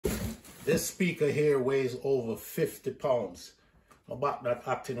This speaker here weighs over 50 pounds. My back not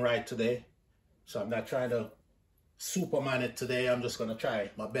acting right today, so I'm not trying to Superman it today. I'm just gonna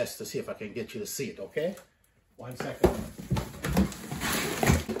try my best to see if I can get you to see it, okay? 1 second.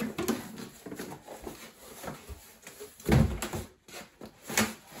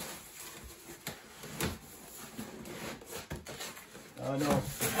 I don't know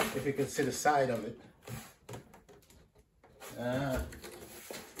if you can see the side of it.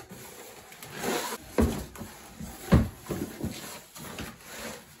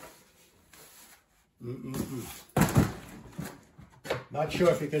 Not sure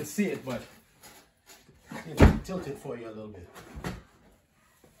if you can see it, but you know, tilt it for you a little bit.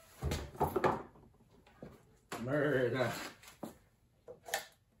 Murder.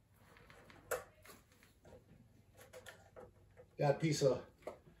 Got a piece of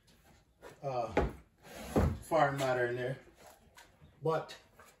foreign matter in there, but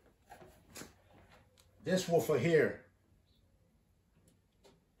this woofer here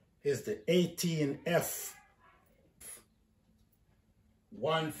is the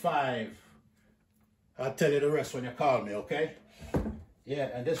 18F15. I'll tell you the rest when you call me, okay? Yeah,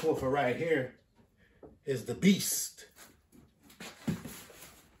 and this woofer right here is the beast.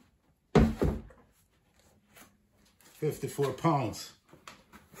 $54.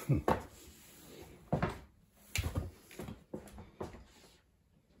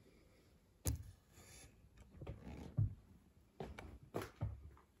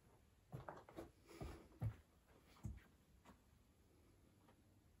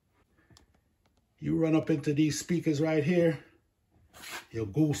 You run up into these speakers right here, your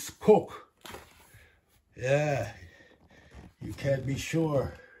goose cook. Yeah, you can be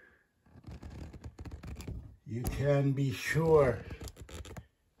sure. You can be sure.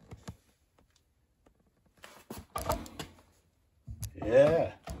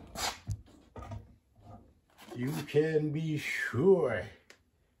 Yeah, you can be sure.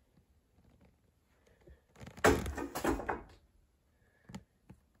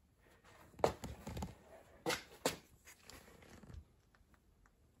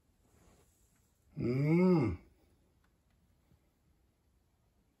 Mm.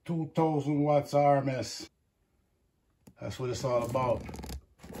 2,000 watts RMS. That's what it's all about.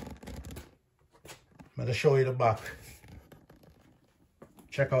 I'm going to show you the back.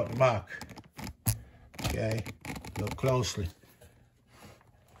 Check out the back. Okay, look closely.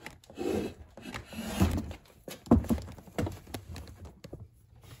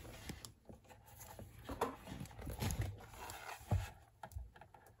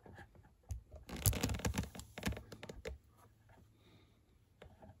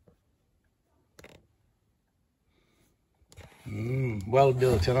 Well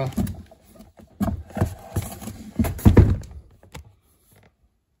built, you know.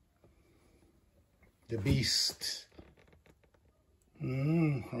 The beast.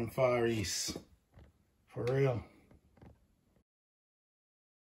 From Far East. For real.